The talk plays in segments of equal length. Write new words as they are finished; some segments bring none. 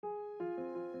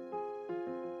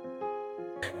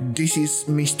This is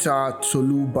Mr.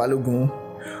 Tolu Balogun.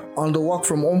 On the Work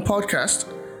From Home podcast,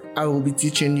 I will be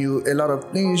teaching you a lot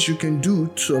of things you can do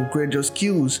to upgrade your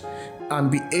skills and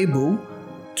be able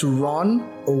to run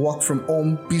a work from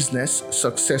home business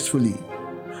successfully.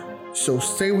 So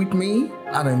stay with me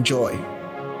and enjoy.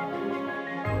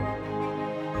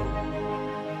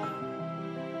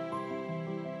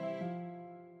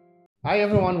 Hi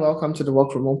everyone, welcome to the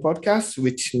Work From Home podcast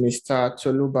with Mr.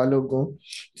 Tolu Balogun.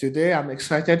 Today I'm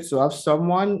excited to have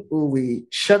someone who we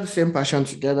share the same passion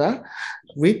together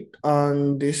with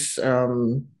on this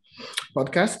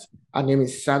podcast. Her name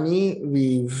is Sami.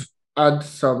 We've had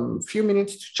some few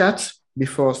minutes to chat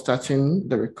before starting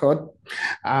the record,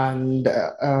 and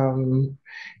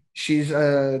she's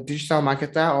a digital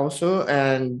marketer also,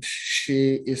 and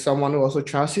she is someone who also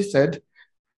transited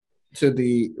to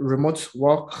the remote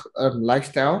work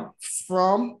lifestyle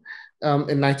from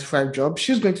a 9 to 5 job.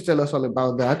 She's going to tell us all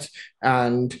about that.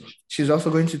 And she's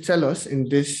also going to tell us in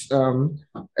this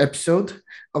episode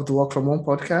of the Work From Home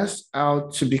podcast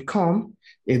how to become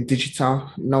a digital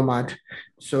nomad.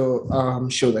 So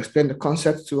she'll explain the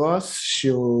concept to us.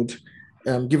 She'll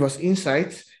give us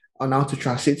insights on how to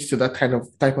transit to that kind of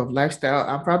type of lifestyle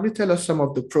and probably tell us some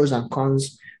of the pros and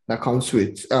cons that comes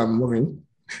with moving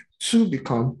to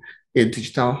become a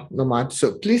digital nomad.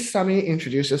 So please, Sami,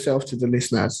 introduce yourself to the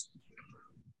listeners.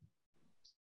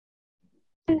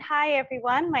 Hi,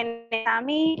 everyone. My name is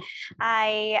Sami.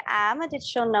 I am a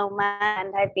digital nomad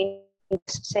and I've been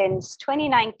since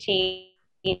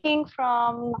 2019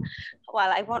 from,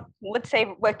 well, I would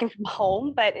say working from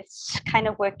home, but it's kind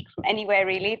of working from anywhere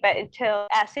really, but until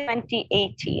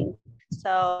 2018.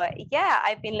 So yeah,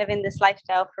 I've been living this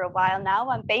lifestyle for a while now.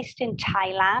 I'm based in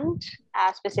Thailand,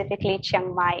 specifically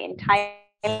Chiang Mai in Thailand.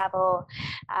 Travel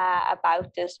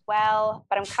about as well,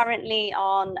 but I'm currently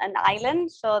on an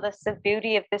island, so that's the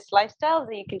beauty of this lifestyle,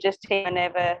 that you can just take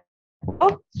whenever.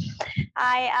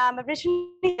 I am originally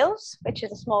from Wales, which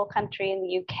is a small country in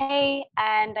the UK,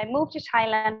 and I moved to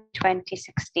Thailand in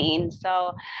 2016.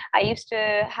 So I used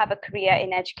to have a career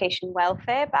in education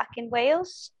welfare back in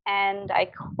Wales, and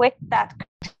I quit that.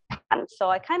 And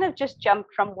so I kind of just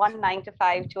jumped from one 9 to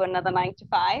 5 to another 9 to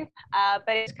 5,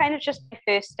 but it's kind of just my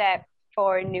first step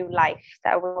for a new life.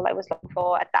 That was all I was looking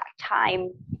for at that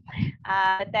time.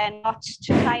 But then got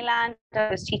to Thailand.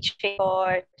 I was teaching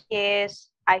for years.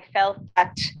 I felt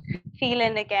that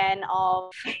feeling again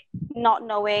of not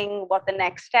knowing what the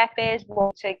next step is,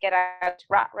 wanted to get out of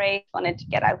rat race, wanted to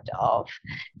get out of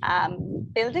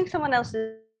building someone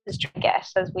else's dream, I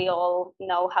guess, as we all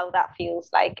know how that feels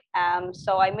like.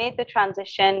 So I made the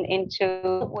transition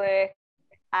into work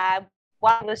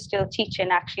while I was still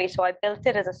teaching, actually. So I built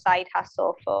it as a side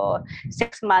hustle for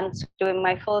 6 months, doing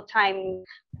my full-time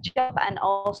job and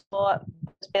also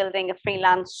building a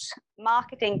freelance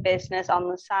marketing business on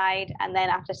the side. And then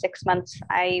after 6 months,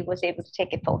 I was able to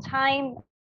take it full-time.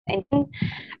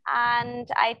 And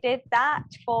I did that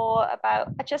for about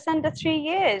just under 3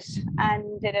 years,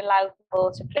 and it allowed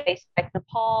people to places like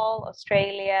Nepal,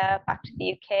 Australia, back to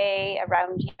the UK,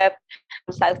 around Europe,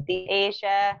 Southeast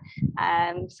Asia.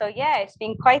 So yeah, it's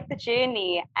been quite the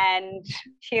journey, and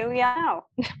here we are now.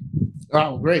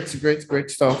 Wow, great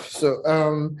stuff. So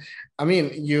I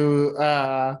mean, you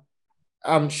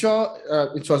I'm sure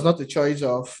it was not a choice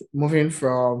of moving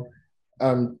from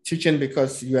teaching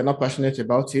because you are not passionate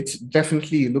about it.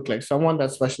 Definitely, you look like someone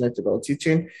that's passionate about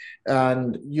teaching,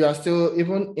 and you are still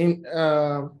even in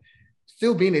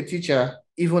still being a teacher,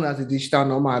 even as a digital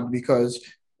nomad, because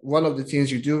one of the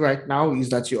things you do right now is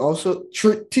that you also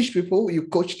teach people, you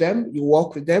coach them, you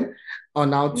work with them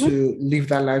on how to live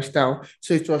that lifestyle.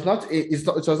 So it was not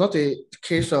a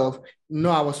case of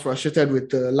no, I was frustrated with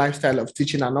the lifestyle of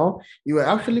teaching and all. You were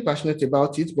actually passionate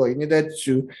about it, but you needed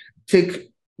to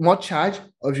take more charge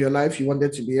of your life. You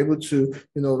wanted to be able to,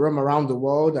 roam around the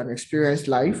world and experience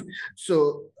life.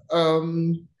 So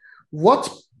what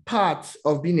part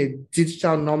of being a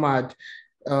digital nomad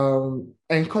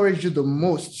encouraged you the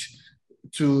most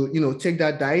to, take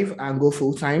that dive and go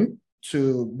full time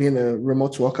to being a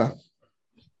remote worker?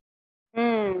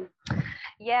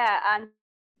 Yeah, and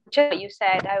just what you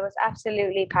said, I was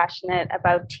absolutely passionate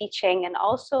about teaching, and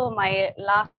also my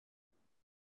last,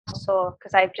 also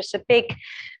because I'm just a big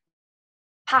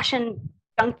passion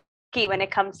junkie when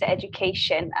it comes to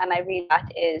education, and I really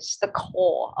that is the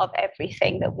core of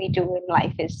everything that we do in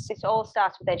life. It all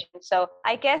starts with education. So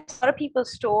I guess a lot of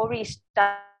people's stories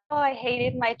start, oh, I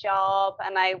hated my job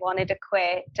and I wanted to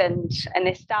quit, and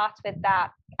it starts with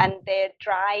that. And their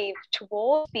drive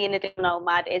towards being a digital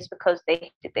nomad is because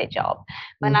they hated their job.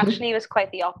 When actually it was quite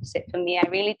the opposite for me. I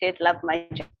really did love my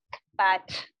job. but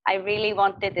I really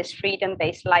wanted this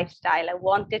freedom-based lifestyle. I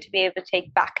wanted to be able to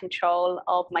take back control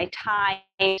of my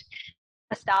time,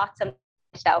 start something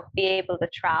myself, be able to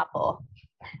travel.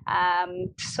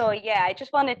 So yeah, I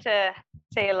just wanted to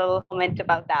say a little comment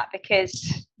about that, because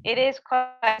it is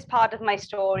quite part of my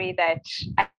story that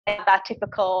I had that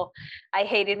typical I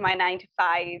hated my 9 to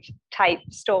 5 type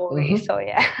story. So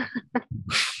yeah.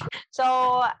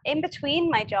 So in between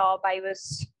my job, I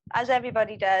was, as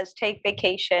everybody does, take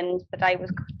vacations, but I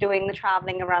was doing the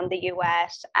traveling around the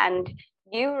US and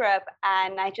Europe,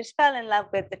 and I just fell in love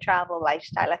with the travel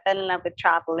lifestyle. I fell in love with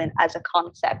travel as a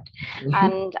concept,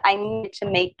 and I needed to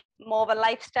make more of a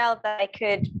lifestyle that I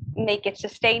could make it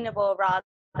sustainable rather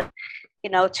than,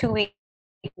 2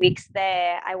 weeks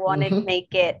there. I wanted to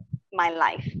make it my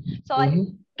life. So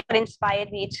what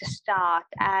inspired me to start,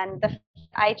 and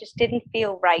I just didn't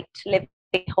feel right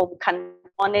living home country. I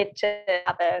wanted to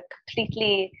have a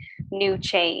completely new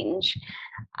change.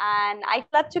 And I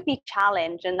love to be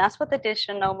challenged, and that's what the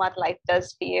digital nomad life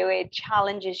does for you. It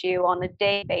challenges you on a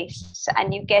daily basis,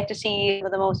 and you get to see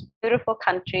the most beautiful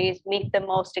countries, meet the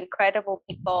most incredible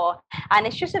people, and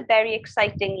it's just a very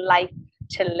exciting life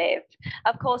to live.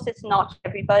 Of course, it's not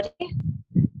everybody,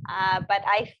 but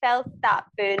I felt that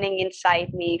burning inside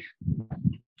me.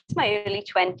 It's my early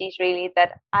 20s, really,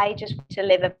 that I just want to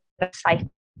live a exciting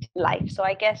life. So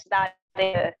I guess that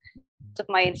is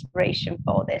my inspiration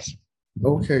for this.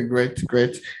 Okay, great.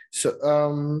 So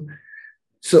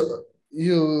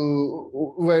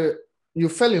you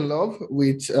fell in love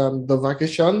with the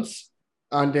vacations,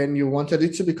 and then you wanted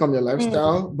it to become your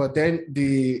lifestyle, but then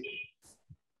the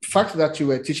fact that you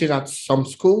were teaching at some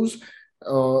schools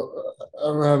uh,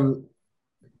 um,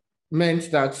 meant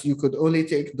that you could only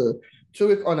take the 2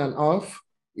 week on and off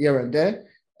here and there,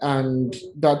 and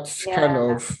that kind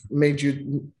of made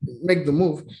you make the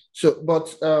move. So,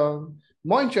 but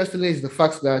more interestingly is the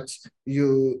fact that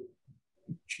you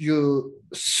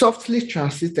softly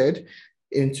transited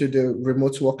into the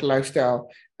remote work lifestyle.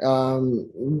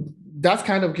 That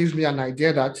kind of gives me an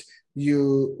idea that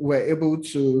you were able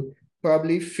to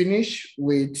probably finish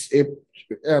with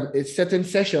a certain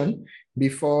session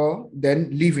before then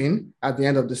leaving at the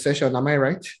end of the session. Am I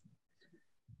right?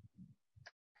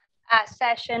 A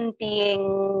session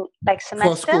being like semester?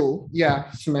 For school, yeah,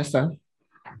 semester.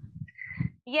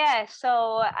 Yeah,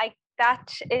 so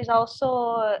that is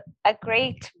also a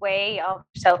great way of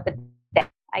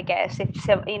self-adapt, I guess.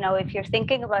 If you're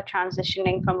thinking about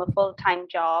transitioning from a full-time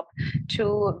job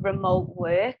to remote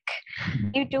work,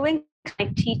 you're doing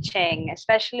like teaching,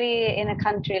 especially in a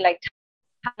country like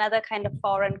another kind of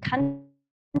foreign country,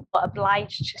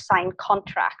 obliged to sign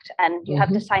contract, and you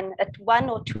have to sign 1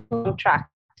 or 2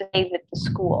 contracts to stay with the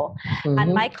school.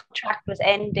 And my contract was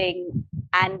ending,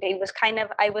 and it was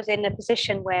I was in a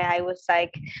position where I was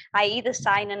like, I either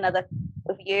sign another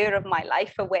year of my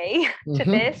life away to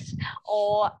this,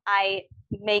 or I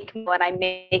make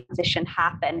the position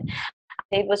happen.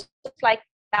 It was like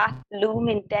that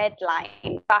looming deadline.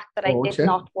 The fact that I did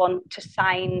not want to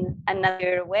sign another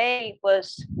year away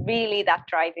was really that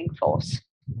driving force.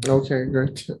 Okay,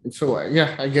 great. So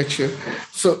yeah, I get you.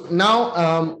 So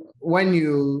now, when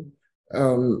you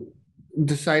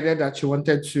decided that you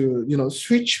wanted to,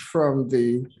 switch from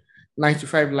the 9 to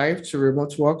 5 life to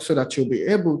remote work so that you'll be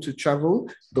able to travel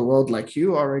the world like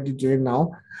you already doing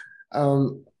now,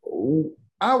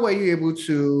 how were you able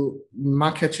to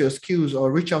market your skills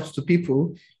or reach out to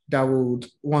people that would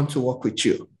want to work with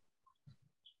you?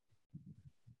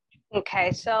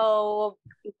 Okay, so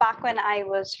back when I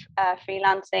was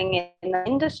freelancing in the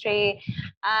industry,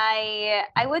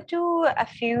 I would do a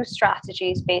few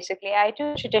strategies. Basically, I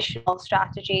do traditional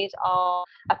strategies of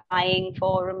applying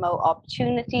for remote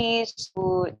opportunities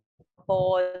through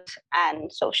boards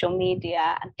and social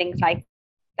media and things like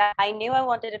that. I knew I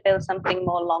wanted to build something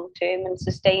more long-term and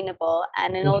sustainable,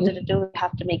 and in order to do it, you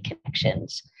have to make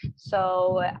connections.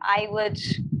 So I would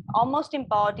almost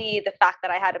embody the fact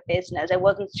that I had a business. I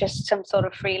wasn't just some sort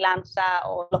of freelancer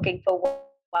or looking for one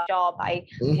job. I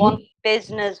want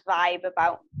business vibe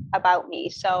about me.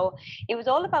 So it was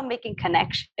all about making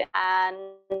connection, and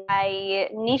I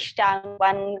niched down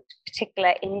one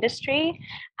particular industry,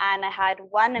 and I had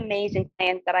one amazing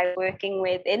client that I was working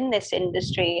with in this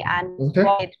industry, and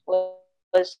what it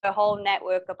was a whole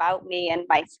network about me and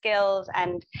my skills,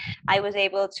 and I was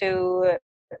able to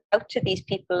out to these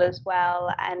people as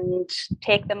well and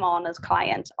take them on as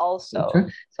clients also.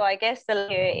 So I guess the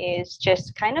layer is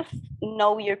just kind of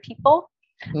know your people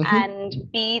and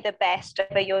be the best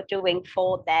that you're doing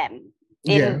for them.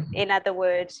 In other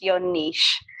words, your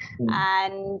niche.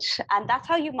 And that's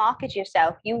how you market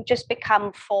yourself. You just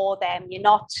become for them. You're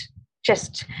not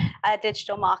just a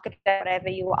digital marketer, whatever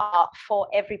you are, for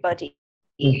everybody.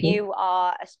 You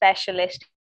are a specialist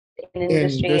in In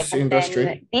industry, this and then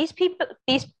industry. these people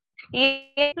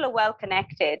are well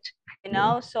connected,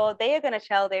 so they are going to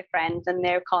tell their friends and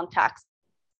their contacts.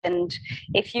 And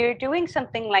if you're doing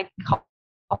something like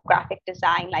graphic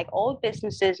design, like all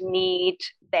businesses need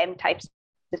them types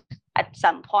at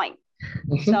some point.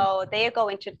 So they are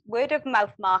going to, word of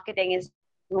mouth marketing is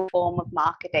a form of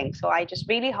marketing. So I just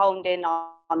really honed in on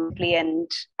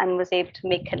and was able to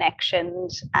make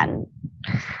connections, and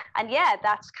yeah,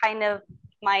 that's kind of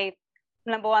my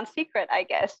number one secret, I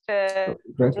guess, to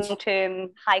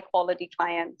long-term high quality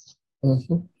clients.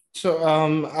 So,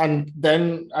 and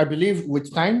then I believe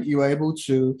with time you were able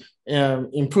to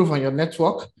improve on your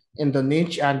network in the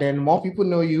niche, and then more people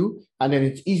know you, and then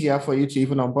it's easier for you to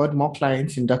even onboard more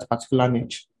clients in that particular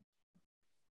niche.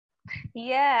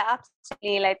 Yeah,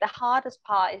 absolutely. Like the hardest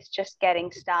part is just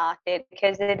getting started,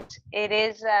 because it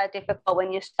is difficult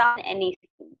when you start anything,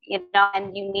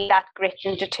 and you need that grit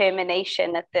and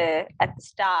determination at the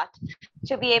start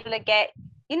to be able to get,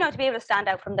 to be able to stand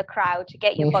out from the crowd, to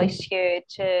get your voice heard,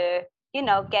 to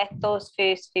get those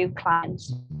first few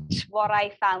clients. What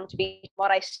I found to be,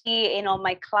 what I see in all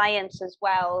my clients as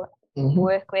well,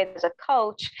 work with as a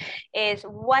coach, is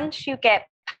once you get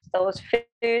those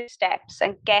first steps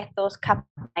and get those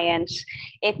clients,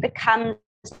 it becomes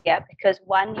easier, because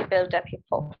one, you build up your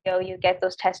portfolio, you get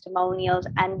those testimonials,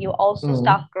 and you also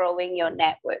start growing your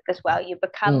network as well. You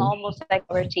become almost like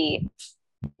a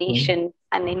nation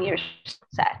and in your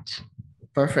set.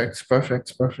 Perfect.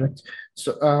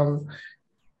 So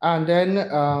and then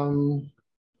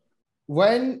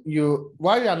while you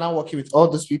are now working with all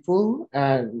these people,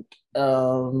 and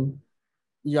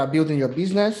you are building your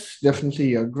business, definitely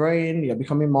you're growing, you're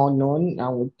becoming more known,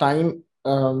 and with time,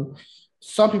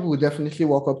 some people will definitely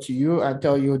walk up to you and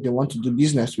tell you they want to do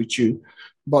business with you.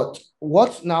 But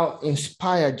what now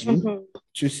inspired you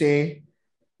to say,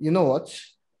 you know what,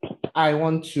 I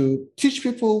want to teach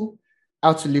people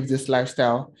how to live this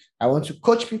lifestyle. I want to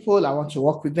coach people. I want to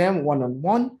work with them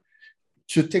one-on-one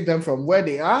to take them from where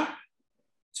they are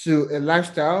to a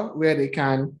lifestyle where they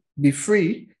can be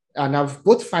free and have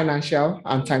both financial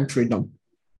and time freedom.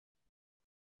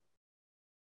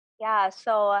 Yeah,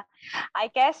 so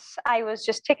I guess I was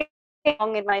just ticking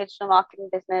along in my digital marketing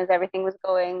business. Everything was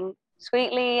going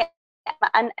sweetly,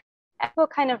 and people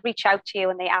kind of reach out to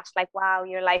you and they ask, like, wow,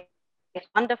 your life is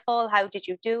wonderful, how did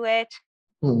you do it?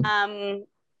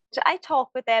 So I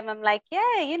talk with them. I'm like, yeah,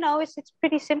 it's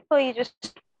pretty simple. You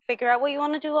just figure out what you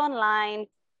want to do online,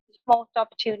 most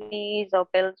opportunities, or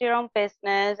build your own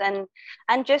business,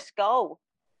 and just go.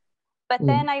 But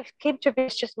then I came to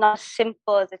it's just not as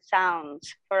simple as it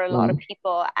sounds for a lot of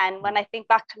people. And when I think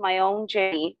back to my own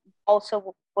journey,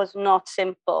 also was not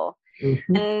simple.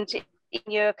 And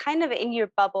you're kind of in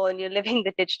your bubble and you're living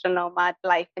the digital nomad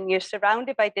life, and you're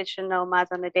surrounded by digital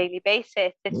nomads on a daily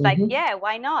basis. It's like, yeah,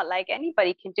 why not? Like,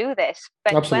 anybody can do this.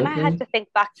 But when I had to think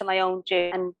back to my own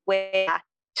journey and where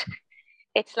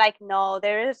it's like, no,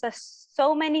 there is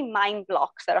so many mind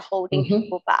blocks that are holding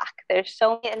people back. There's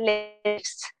so many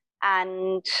lists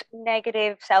and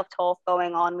negative self-talk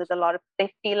going on with a lot of,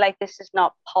 they feel like this is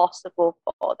not possible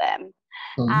for them.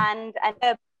 And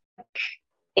the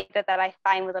that I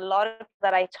find with a lot of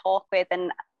that I talk with,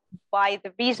 and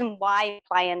the reason why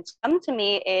clients come to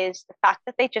me, is the fact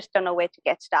that they just don't know where to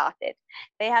get started.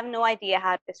 They have no idea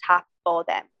how this happened for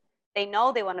them. They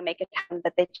know they want to make it happen,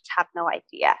 but they just have no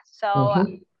idea. So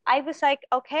I was like,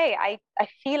 okay, I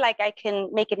feel like I can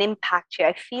make an impact here.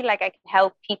 I feel like I can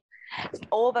help people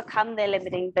overcome their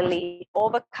limiting belief,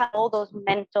 overcome all those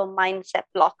mental mindset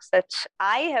blocks that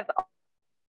I have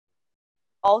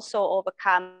also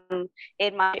overcome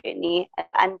in my journey,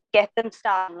 and get them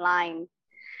started online.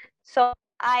 So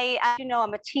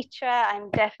I'm a teacher.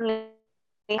 I'm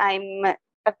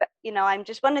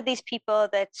just one of these people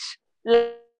that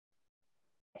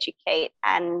educate,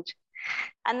 and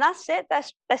that's it.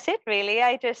 That's it, really.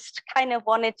 I just kind of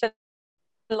wanted to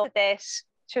look at this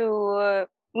to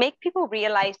make people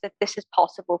realize that this is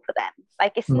possible for them.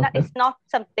 Like, it's not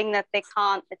something that they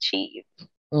can't achieve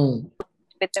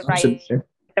with the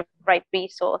right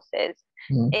resources.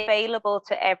 Available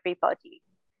to everybody,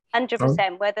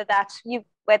 100%. Whether that's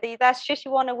just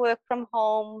you want to work from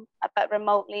home but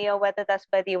remotely, or whether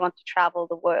you want to travel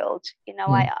the world.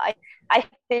 I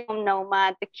think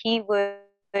nomad, the key word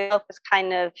is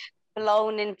kind of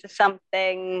blown into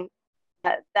something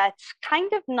that's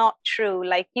kind of not true.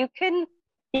 Like, you can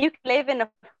live in a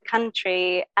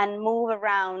country and move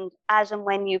around as and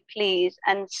when you please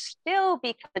and still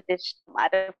become a digital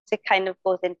nomad. It kind of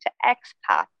goes into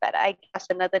expat, but I guess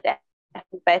another day.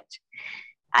 But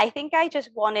I think I just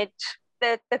wanted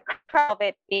the crux of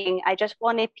it being, I just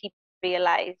wanted people to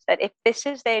realize that if this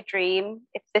is their dream,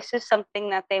 if this is something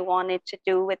that they wanted to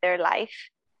do with their life,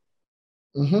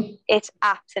 it's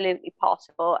absolutely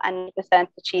possible and 100%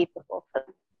 achievable for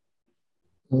them.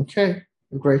 Okay,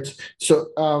 great. So,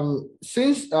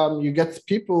 since you get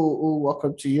people who walk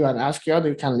up to you and ask you how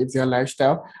they can live their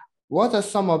lifestyle, what are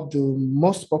some of the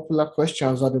most popular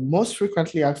questions or the most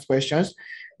frequently asked questions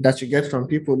that you get from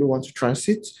people who want to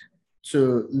transit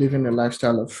to living a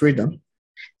lifestyle of freedom?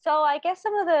 So I guess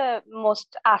some of the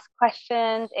most asked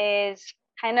questions is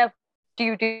kind of, do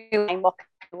you do what can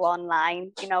you do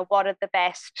online? You know, what are the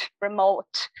best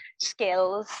remote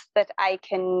skills that I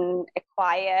can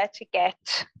acquire to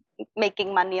get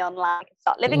making money online,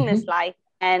 start living this life?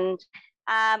 And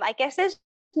I guess there's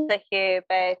here,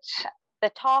 but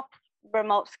the top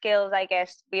remote skills, I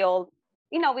guess we all,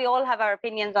 we all have our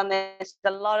opinions on this.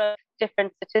 There's a lot of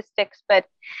different statistics, but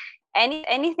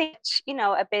anything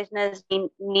a business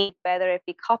need, whether it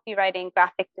be copywriting,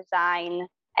 graphic design,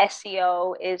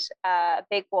 SEO is a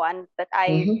big one that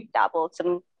I dabbled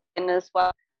some in as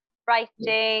well.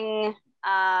 Writing,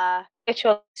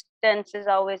 virtual assistants is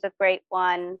always a great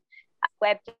one.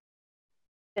 Web,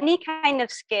 any kind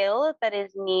of skill that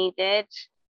is needed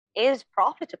is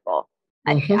profitable.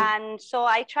 And so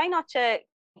I try not to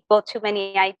go too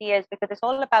many ideas because it's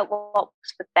all about what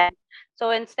works for them.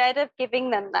 So instead of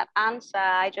giving them that answer,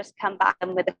 I just come back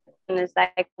and with a question is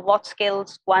like, what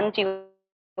skills one do you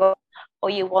or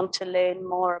you want to learn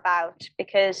more about?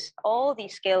 Because all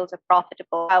these skills are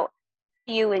profitable. How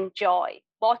do you enjoy?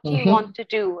 What do you want to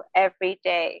do every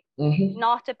day?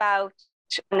 Not about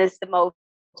one is the most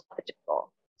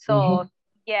profitable. So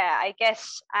yeah, I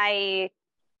guess I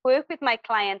work with my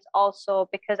clients also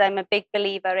because I'm a big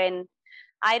believer in,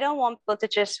 I don't want people to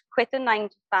just quit a 9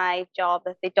 to 5 job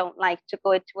that they don't like to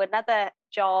go into another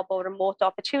job or remote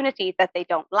opportunity that they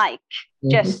don't like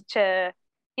just to,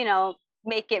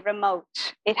 make it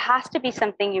remote. It has to be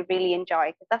something you really enjoy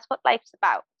because that's what life's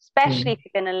about, especially if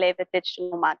you're going to live a digital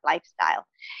nomad lifestyle.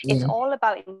 It's all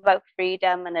about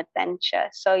freedom and adventure.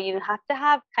 So you have to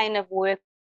have kind of work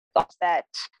that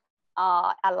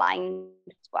are aligned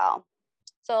as well.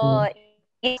 So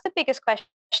it's the biggest question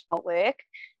about work.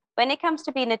 When it comes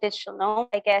to being a digital nomad,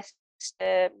 I guess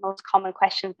the most common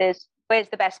question is, where's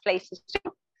the best places to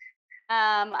go?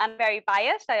 I'm very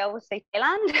biased. I always say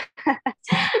Thailand.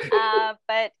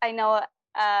 But I know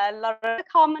a lot of the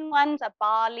common ones are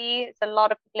Bali. There's a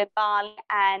lot of people in Bali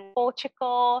and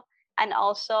Portugal and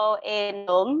also in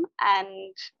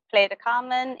and Playa del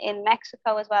Carmen in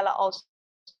Mexico as well are also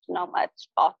nomad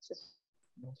spots.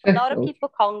 A lot of people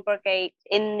congregate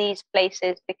in these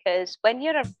places because when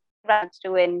you're around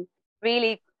doing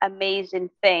really amazing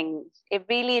things, it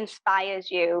really inspires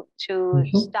you to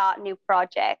start new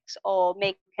projects or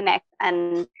make connect,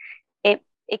 and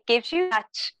it gives you that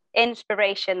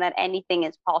inspiration that anything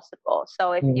is possible.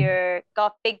 So if you're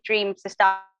got big dreams to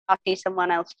start, see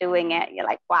someone else doing it, you're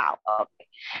like, wow, okay.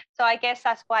 So I guess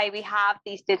that's why we have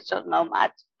these digital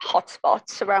nomad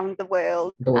hotspots around the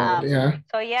world.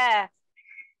 So yeah,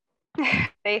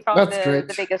 they are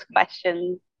the biggest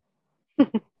question.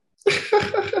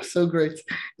 So great.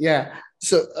 Yeah.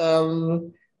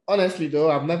 So honestly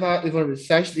though, I've never even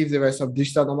researched if there are some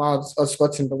digital nomad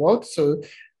hotspots in the world. So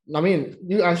I mean,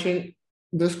 you answering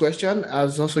this question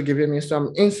has also given me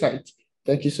some insight.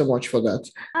 Thank you so much for that.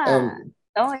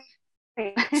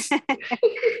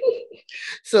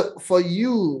 So for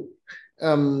you,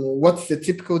 what's the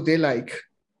typical day like?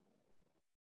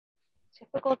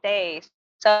 Typical days.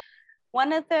 So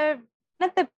one of the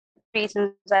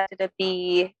reasons I wanted to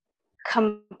be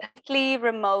completely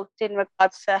remote in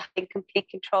regards to having complete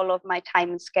control of my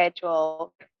time and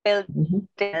schedule, build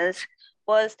dinners,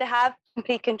 was to have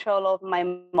complete control over my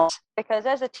months. Because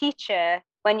as a teacher,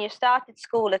 when you started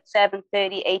school at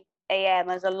 7:30, 8 a.m.,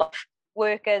 as a lot of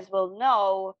workers will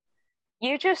know,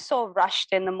 you're just so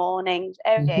rushed in the mornings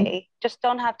every day. Just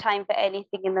don't have time for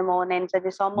anything in the mornings. And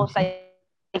it's almost like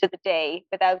of the day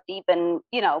without even,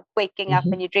 waking up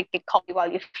and you're drinking coffee while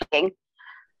you're flying.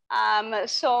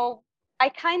 So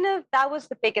I that was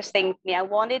the biggest thing for me. I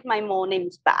wanted my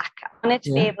mornings back. I wanted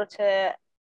to be able to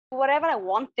do whatever I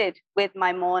wanted with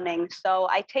my mornings. So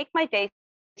I take my day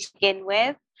to begin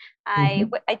with. I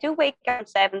do wake up at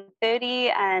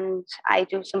 7:30 and I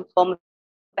do some form of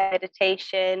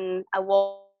meditation. I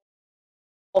walk,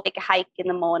 take a hike in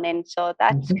the morning. So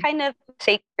that's kind of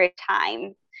sacred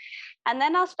time. And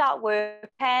then I'll start work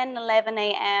 10, 11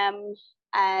 a.m.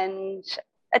 and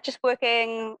just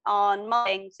working on more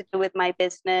things to do with my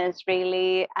business,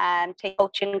 really, and take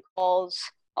coaching calls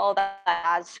all that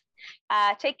jazz.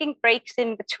 Taking breaks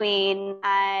in between,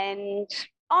 and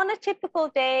on a typical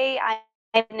day, I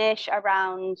finish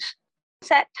around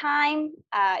set time,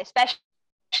 especially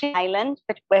island,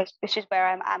 which is where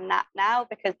I'm at now,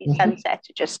 because the sunsets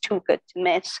are just too good to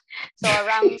miss. So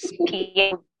around 6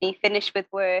 p.m. I'll be finished with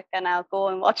work, and I'll go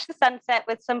and watch the sunset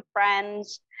with some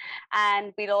friends,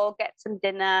 and we'll all get some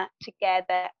dinner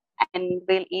together, and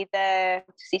we'll either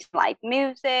see some live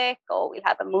music, or we'll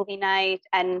have a movie night,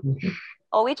 and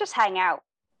or we just hang out.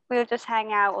 We'll just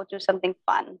hang out or do something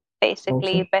fun,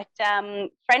 basically. But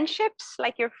friendships,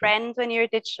 like your friends when you're a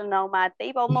digital nomad,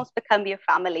 they've almost become your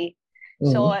family.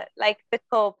 So like the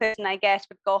cool person, I guess,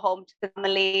 would go home to the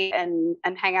family and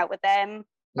hang out with them.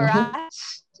 For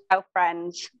us, our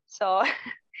friends. So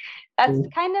that's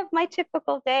kind of my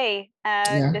typical day.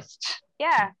 Just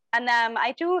and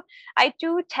I do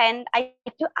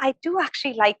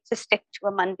actually like to stick to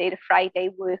a Monday to Friday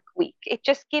work week. It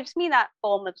just gives me that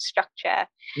form of structure.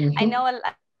 I know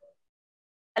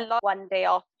a lot one day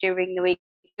off during the week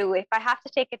too. If I have to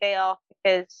take a day off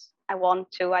because I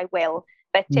want to, I will.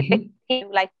 But typically,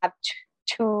 like have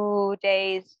 2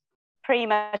 days pretty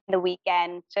much in the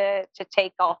weekend to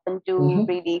take off and do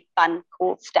really fun,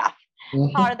 cool stuff.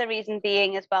 Part of the reason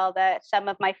being as well that some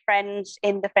of my friends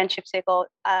in the friendship circle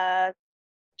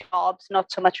jobs, not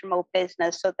so much remote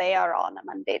business, so they are on a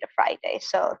Monday to Friday.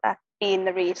 So that being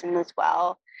the reason as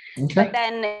well. But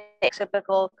then it's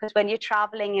typical because when you're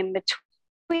traveling in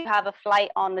between, you have a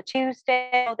flight on the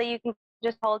Tuesday, or that you can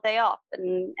just whole day off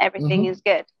and everything is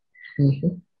good.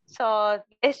 So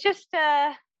it's just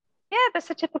that's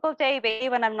a typical day, baby,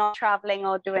 when I'm not traveling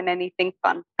or doing anything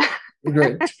fun.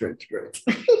 Great.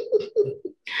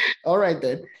 All right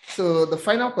then. So the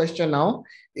final question now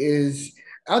is,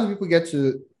 how do people get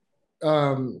to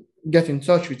get in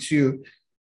touch with you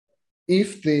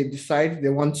if they decide they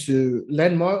want to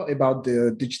learn more about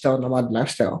the digital nomad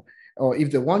lifestyle, or if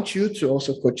they want you to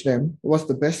also coach them? What's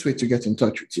the best way to get in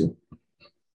touch with you?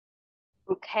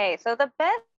 Okay, so the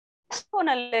best, want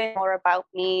to learn more about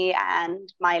me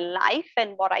and my life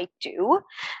and what I do,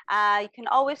 you can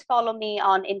always follow me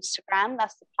on Instagram.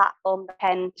 That's the platform that I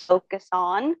tend to focus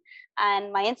on.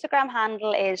 And my Instagram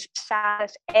handle is Sami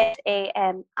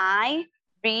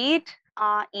Reed,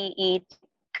 Reed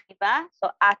Cleaver.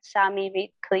 So at Sami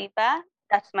Reed Cleaver.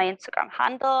 That's my Instagram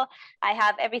handle. I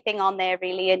have everything on there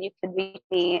really, and you can reach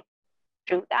me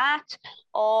through that.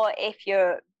 Or if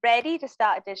you're ready to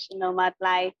start a digital nomad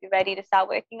life, you're ready to start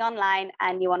working online,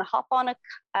 and you want to hop on a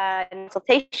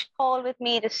consultation call with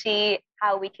me to see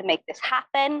how we can make this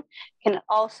happen, you can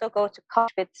also go to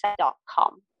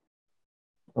coachwithsami.com.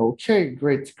 Okay,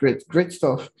 great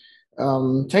stuff.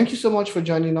 Thank you so much for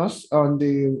joining us on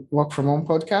the Work From Home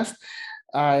podcast.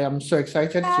 I am so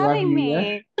excited to have you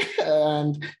here,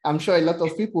 and I'm sure a lot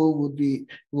of people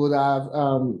would have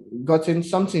gotten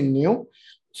something new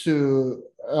to.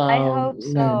 I hope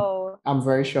so. I'm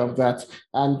very sure of that.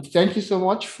 And thank you so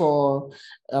much for,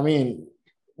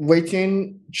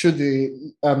 waiting through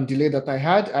the delay that I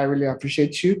had. I really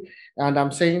appreciate you. And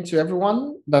I'm saying to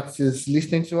everyone that is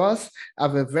listening to us,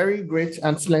 have a very great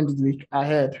and splendid week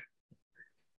ahead.